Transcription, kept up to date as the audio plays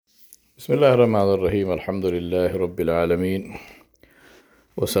بسم الله الرحمن الرحيم الحمد لله رب العالمين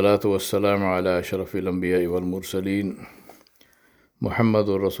والصلاة والسلام على أشرف الأنبياء والمرسلين محمد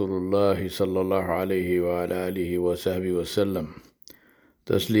رسول الله صلى الله عليه وعلى آله وصحبه وسلم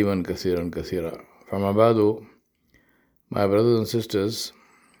تسليما كثيرا كثيرا. فما بعد, my brothers and sisters,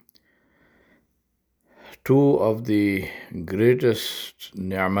 two of the greatest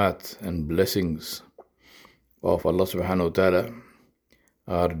ni'mat and blessings of Allah subhanahu wa ta'ala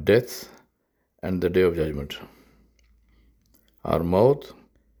are death and the day of judgment, are maut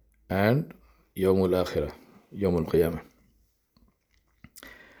and Yawmul Akhirah, Yawmul Qiyamah.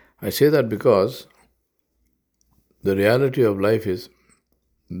 I say that because the reality of life is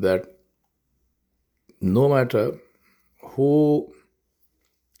that no matter who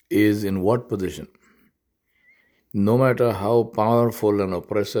is in what position, no matter how powerful an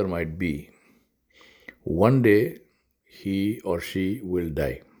oppressor might be, one day he or she will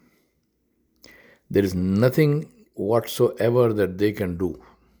die. There is nothing whatsoever that they can do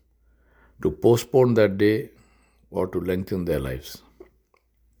to postpone that day or to lengthen their lives.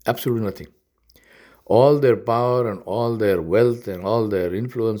 Absolutely nothing. All their power and all their wealth and all their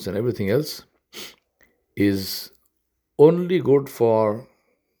influence and everything else is only good for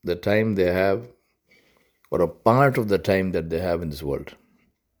the time they have, or a part of the time that they have in this world.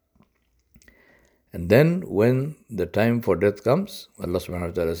 And then when the time for death comes, Allah subhanahu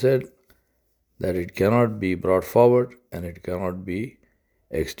wa ta'ala said that it cannot be brought forward and it cannot be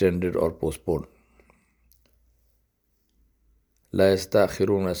extended or postponed. لا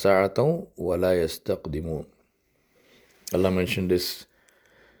يستأخرون ساعة ولا يستقدمون. Allah mentioned this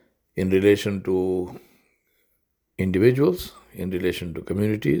in relation to individuals, in relation to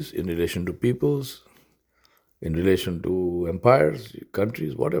communities, in relation to peoples, in relation to empires,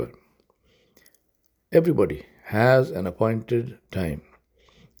 countries, whatever. Everybody has an appointed time,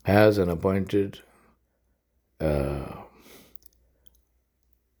 has an appointed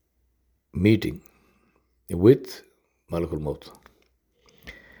meeting with Malakul Maut.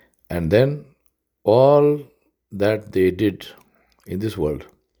 And then all that they did in this world,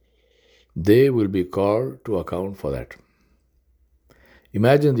 they will be called to account for that.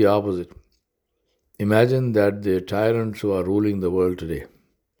 Imagine the opposite. Imagine that the tyrants who are ruling the world today,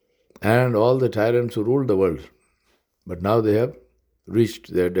 and all the tyrants who ruled the world, but now they have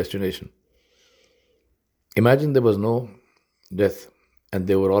reached their destination. Imagine there was no death and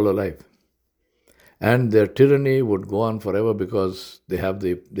they were all alive. And their tyranny would go on forever because they have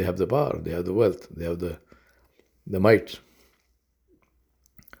the power, they have the wealth, they have the might.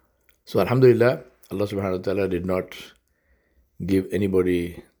 So alhamdulillah, Allah subhanahu wa ta'ala did not give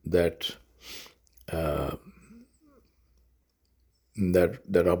anybody that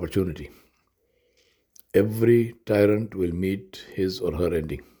opportunity. Every tyrant will meet his or her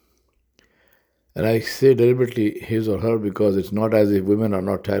ending. And I say deliberately his or her because it's not as if women are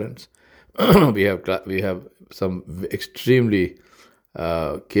not tyrants. we have some extremely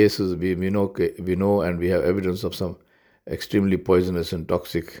cases we know, and we have evidence of some extremely poisonous and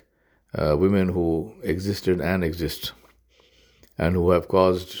toxic women who existed and exist, and who have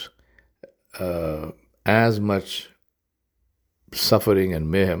caused as much suffering and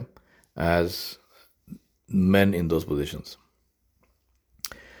mayhem as men in those positions.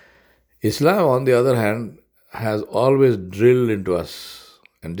 Islam, on the other hand, has always drilled into us,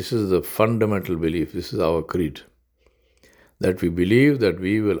 and this is the fundamental belief, this is our creed, that we believe that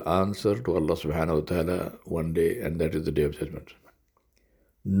we will answer to Allah subhanahu wa ta'ala one day, and that is the day of judgment.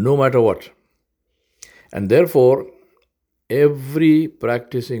 No matter what. And therefore, every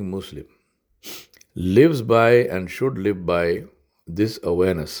practicing Muslim lives by and should live by this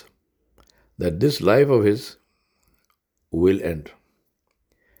awareness that this life of his will end.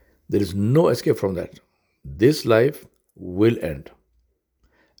 There is no escape from that. This life will end.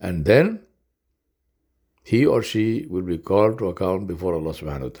 And then he or she will be called to account before Allah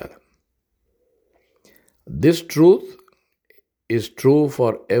subhanahu wa ta'ala. This truth is true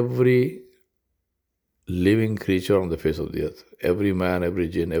for every living creature on the face of the earth. Every man, every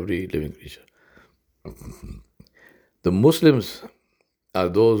jinn, every living creature. The Muslims are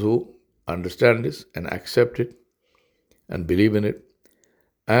those who understand this and accept it and believe in it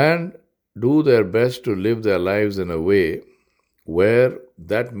and do their best to live their lives in a way where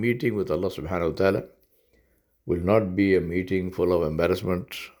that meeting with Allah subhanahu wa ta'ala will not be a meeting full of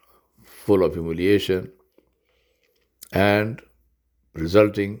embarrassment, full of humiliation, and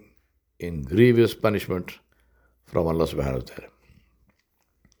resulting in grievous punishment from Allah subhanahu wa ta'ala.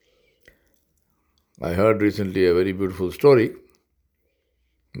 I heard recently a very beautiful story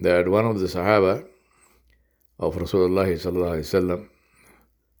that one of the Sahaba of Rasulullah sallallahu alaihi wasallam,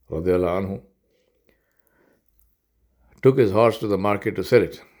 radiallahu anhu, took his horse to the market to sell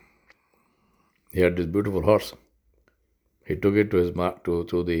it. He had this beautiful horse. He took it to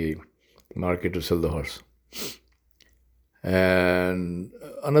the market to sell the horse. And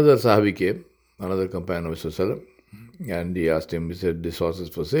another Sahabi came, another companion of Rasulullah, and he asked him, he said, this horse is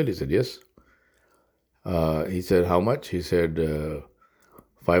for sale? He said, yes. He said, how much? He said,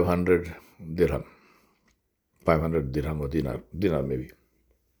 500 dirham. 500 dirham or dinar maybe.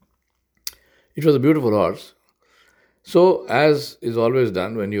 It was a beautiful horse. So, as is always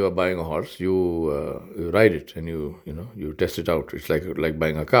done when you are buying a horse, you ride it and you test it out. It's like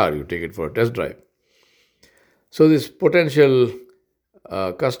buying a car. You take it for a test drive. So this potential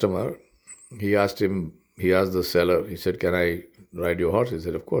customer, he asked the seller, he said, can I ride your horse? He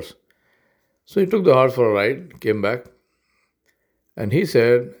said, of course. So he took the horse for a ride, came back, and he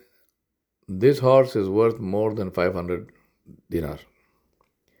said, this horse is worth more than 500 dinar.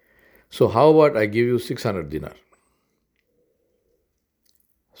 So how about I give you 600 dinar?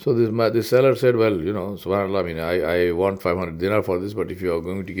 So this seller said, well, subhanAllah, I want 500 dinar for this, but if you are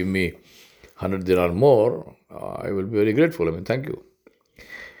going to give me 100 dinar more, I will be very grateful. Thank you.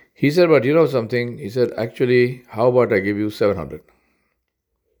 He said, but you know something? He said, actually, how about I give you 700?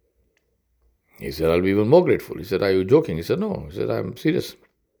 He said, I'll be even more grateful. He said, are you joking? He said, no. He said, I'm serious.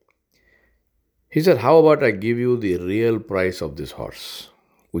 He said, how about I give you the real price of this horse,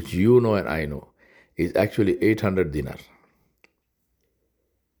 which you know and I know, is actually 800 dinar.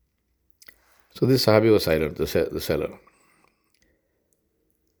 So this Sahabi was silent, the seller.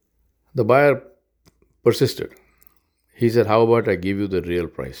 The buyer persisted. He said, how about I give you the real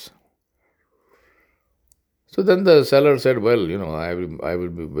price? So then the seller said, well, I will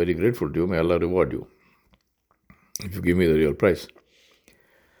be very grateful to you. May Allah reward you if you give me the real price.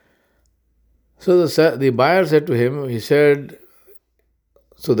 So the buyer said to him, he said,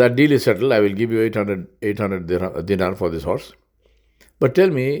 so that deal is settled. I will give you 800 dinar for this horse. But tell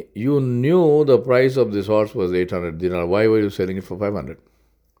me, you knew the price of this horse was 800 dinar. Why were you selling it for 500?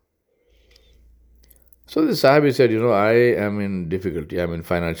 So the Sahabi said, I am in difficulty. I am in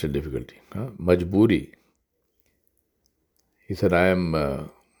financial difficulty. Majburi. He said, I am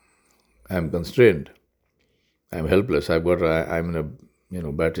constrained. I am helpless. I'm in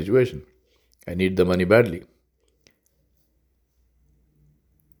a bad situation. I need the money badly.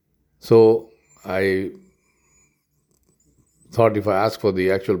 So I thought if I ask for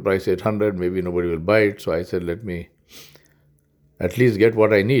the actual price 800, maybe nobody will buy it. So I said, let me at least get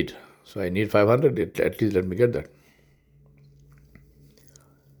what I need. So I need 500, at least let me get that.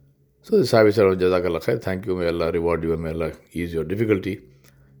 So the Sahabi said, Jazakallah khair, thank you, may Allah reward you and may Allah ease your difficulty.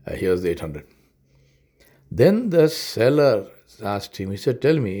 Here's the 800. Then the seller asked him, he said,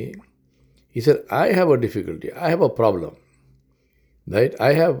 tell me, he said, I have a difficulty, I have a problem. Right?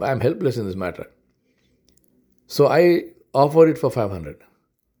 I'm helpless in this matter. So I offer it for 500.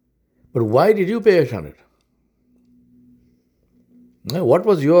 But why did you pay 800? What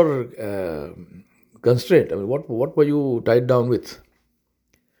was your constraint? What were you tied down with?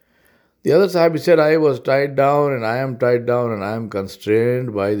 The other Sahabi said, I was tied down and I am tied down and I am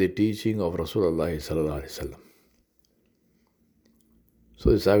constrained by the teaching of Rasulullah sallallahu alaihi wasallam.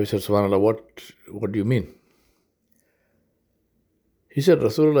 So the Sahabi said, subhanAllah, what do you mean? He said,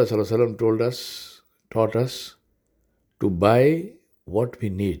 Rasulullah sallallahu alaihi wasallam taught us to buy what we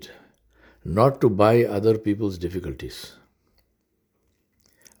need, not to buy other people's difficulties.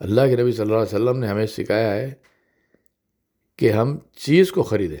 अल्लाह के नबी सल्लल्लाहु अलैहि वसल्लम ने हमें सिखाया है कि हम चीज़ को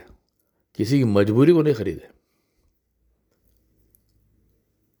खरीदें, किसी की मजबूरी को नहीं खरीदें.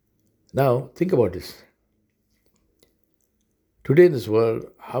 Now, think about this. Today in this world,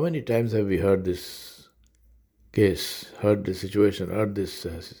 how many times have we heard this case, heard this situation, heard this,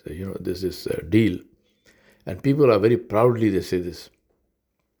 this deal, and people are very proudly, they say this,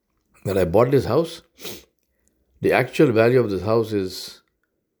 that I bought this house, the actual value of this house is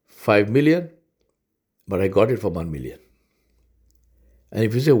 5 million, but I got it for 1 million. And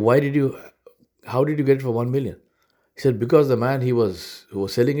if you say, how did you get it for 1 million? He said, because the man who was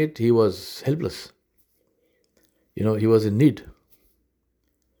selling it, he was helpless. He was in need.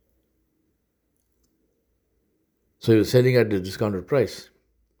 So he was selling at the discounted price.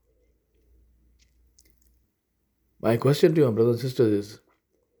 My question to you, my brothers and sisters, is,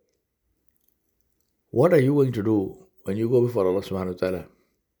 what are you going to do when you go before Allah subhanahu wa ta'ala?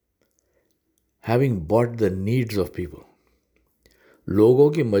 Having bought the needs of people. लोगों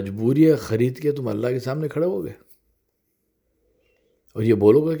की मजबूरियाँ खरीद के तुम अल्लाह के सामने खड़े हो गए और ये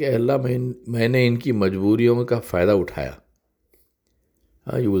बोलोगे कि अल्लाह मैंने इनकी मजबूरियों का फ़ायदा उठाया.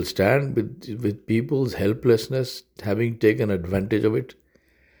 You will stand with people's helplessness, having taken advantage of it,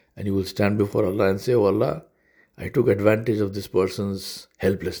 And you will stand before Allah and say, "Oh Allah, I took advantage of this person's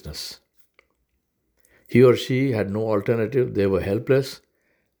helplessness." He or she had no alternative. They were helpless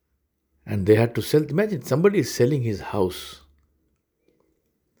and they had to sell. Imagine somebody is selling his house,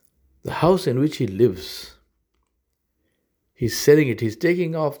 the house in which he lives. He's selling it. He's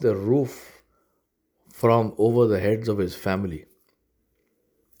taking off the roof from over the heads of his family.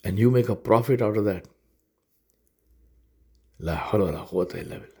 And you make a profit out of that. La hawla wa la quwwata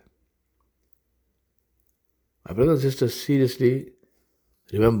illa billah. My brothers and sisters, seriously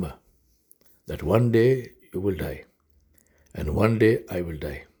remember that one day you will die. And one day I will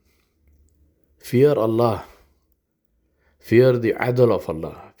die. Fear Allah. Fear the adl of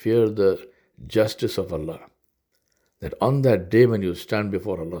Allah. Fear the justice of Allah. That on that day when you stand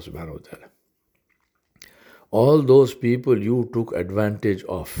before Allah subhanahu wa ta'ala, all those people you took advantage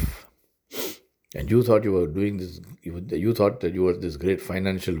of, and you thought you were doing this, you thought that you were this great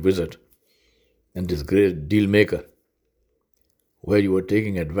financial wizard and this great deal maker, where you were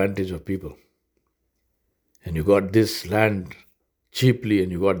taking advantage of people. And you got this land cheaply,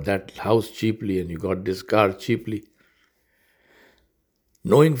 and you got that house cheaply, and you got this car cheaply.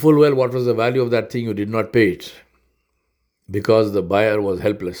 Knowing full well what was the value of that thing, you did not pay it because the buyer was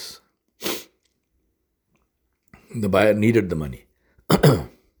helpless. The buyer needed the money.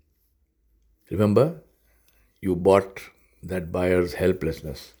 Remember, you bought that buyer's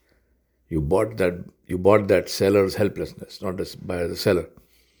helplessness. You bought that seller's helplessness, not the buyer, the seller.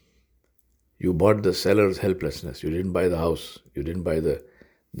 You bought the seller's helplessness. You didn't buy the house. You didn't buy the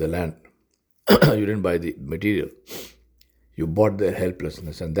land. You didn't buy the material. You bought their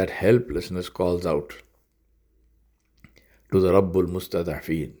helplessness, and that helplessness calls out to the Rabbul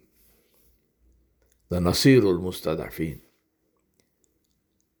Mustadafeen, the Nasirul Mustadafeen,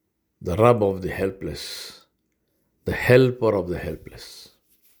 the Rabb of the helpless, the helper of the helpless.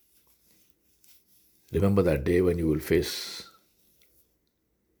 Remember that day when you will face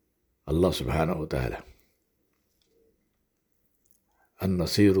Allah subhanahu wa ta'ala.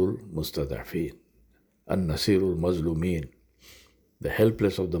 An-Nasirul Mustadafeen, An-Nasirul Mazlumeen, the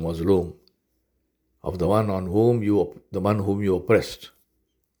helpless of the Mazlum, of the one whom you oppressed,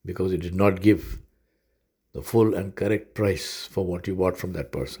 because you did not give the full and correct price for what you bought from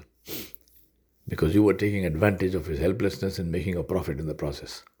that person, because you were taking advantage of his helplessness and making a profit in the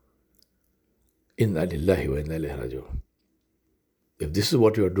process. Inna lillahi wa inna ilayhi raji'un. If this is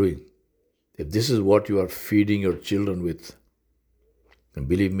what you are doing, if this is what you are feeding your children with, then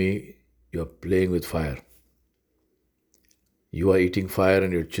believe me, you are playing with fire. You are eating fire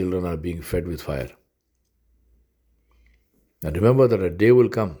and your children are being fed with fire. And remember that a day will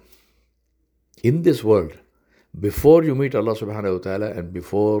come in this world, before you meet Allah subhanahu wa ta'ala and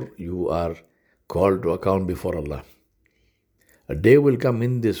before you are called to account before Allah. A day will come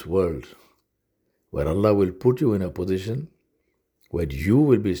in this world where Allah will put you in a position where you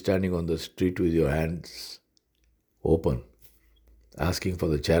will be standing on the street with your hands open, asking for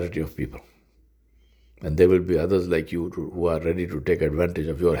the charity of people. And there will be others like you who are ready to take advantage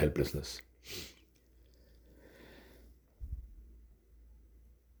of your helplessness.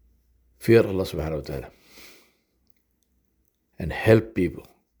 Fear Allah subhanahu wa ta'ala and help people.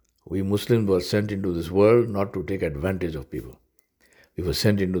 We Muslims were sent into this world not to take advantage of people. We were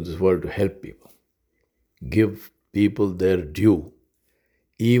sent into this world to help people. Give people their due,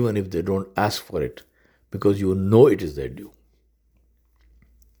 even if they don't ask for it, because you know it is their due.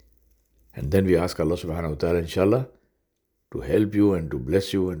 And then we ask Allah subhanahu wa ta'ala, inshallah, to help you and to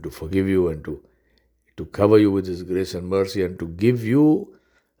bless you and to forgive you and to cover you with His grace and mercy and to give you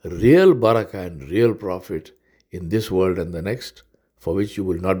real barakah and real profit in this world and the next, for which you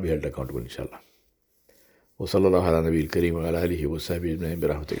will not be held accountable, inshallah. Wa sallallahu ala nabiyil kareem wa ala alihi wa sahbihi ajma'in bi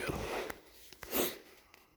rahmatika.